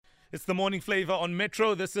It's the morning flavor on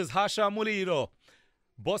Metro. This is Hasha Muliro.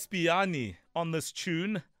 Bospianii on this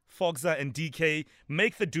tune. Fokza and DK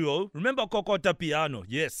make the duo. Remember Kokota Piano?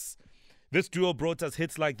 Yes. This duo brought us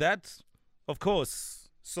hits like that. Of course.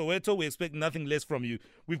 Soweto, we expect nothing less from you.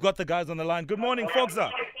 We've got the guys on the line. Good morning, Fokza.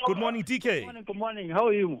 Good morning, DK. Good morning. How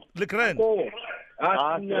are you? Lekren.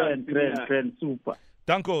 Friend, super.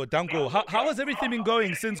 Danko. How has everything been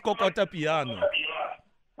going since Kokota Piano?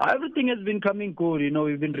 Everything has been coming good,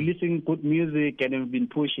 We've been releasing good music and we've been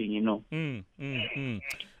pushing, And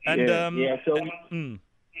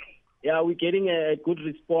we're getting a good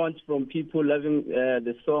response from people loving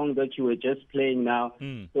the song that you were just playing now.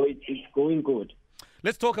 So it's going good.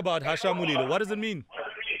 Let's talk about Hasha Mulilo. What does it mean?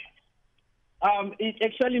 It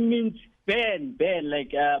actually means burn,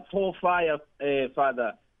 like pour fire,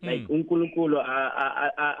 Father. Like unkulunkulu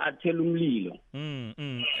athela umlilo.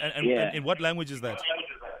 And in what language is that?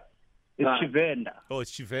 It's Chivenda. Oh,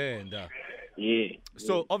 it's Chivenda. Yeah.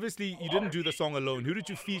 So obviously you didn't do the song alone. Who did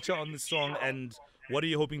you feature on the song, and what are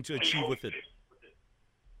you hoping to achieve with it?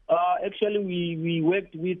 Actually, we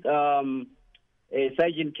worked with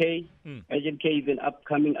Sergeant K. Sergeant K is an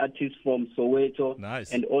upcoming artist from Soweto.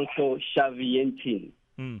 Nice. And also Shavi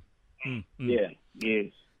Yentin. Yeah.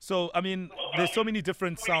 Yes. So, I mean, there's so many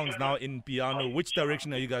different sounds now in piano. Which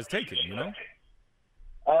direction are you guys taking,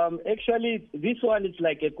 Actually, this one is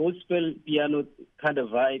like a gospel piano kind of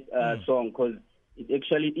vibe song, because it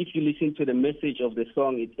actually, if you listen to the message of the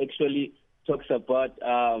song, it actually talks about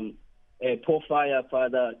pour fire,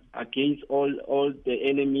 Father, against all the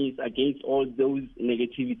enemies, against all those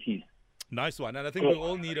negativities. Nice one. And I think we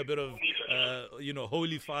all need a bit of,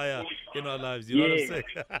 holy fire in our lives. You know what I'm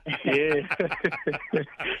saying? Yeah.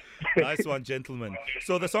 Nice one, gentlemen.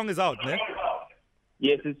 So the song is out, ne?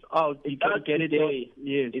 Yes, it's out. You can get it today.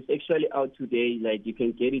 Yes, it's actually out today. Like, you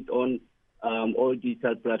can get it on all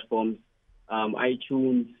digital platforms,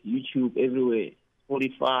 iTunes, YouTube, everywhere,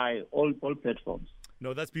 Spotify, all platforms.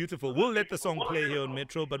 No, that's beautiful. We'll let the song play here on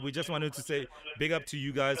Metro, but we just wanted to say big up to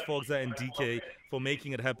you guys, Fokza and DK, for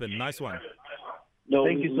making it happen. Nice one. No,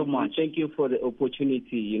 thank you so much. Thank you for the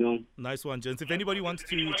opportunity, Nice one, gents. If anybody wants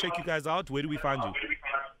to check you guys out, where do we find you?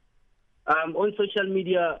 On social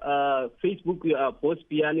media, Facebook, we are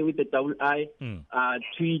Bospianii with a double I.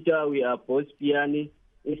 Twitter, we are Bospianii.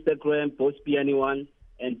 Instagram, Bospianii1.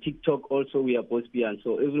 And TikTok also, we are Bospianii.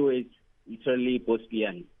 So everywhere it's literally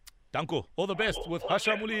Bospianii. Danko, all the best with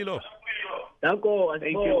Hasha Mulilo. Danko,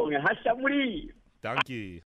 thank you. Hasha Mulilo. Thank you.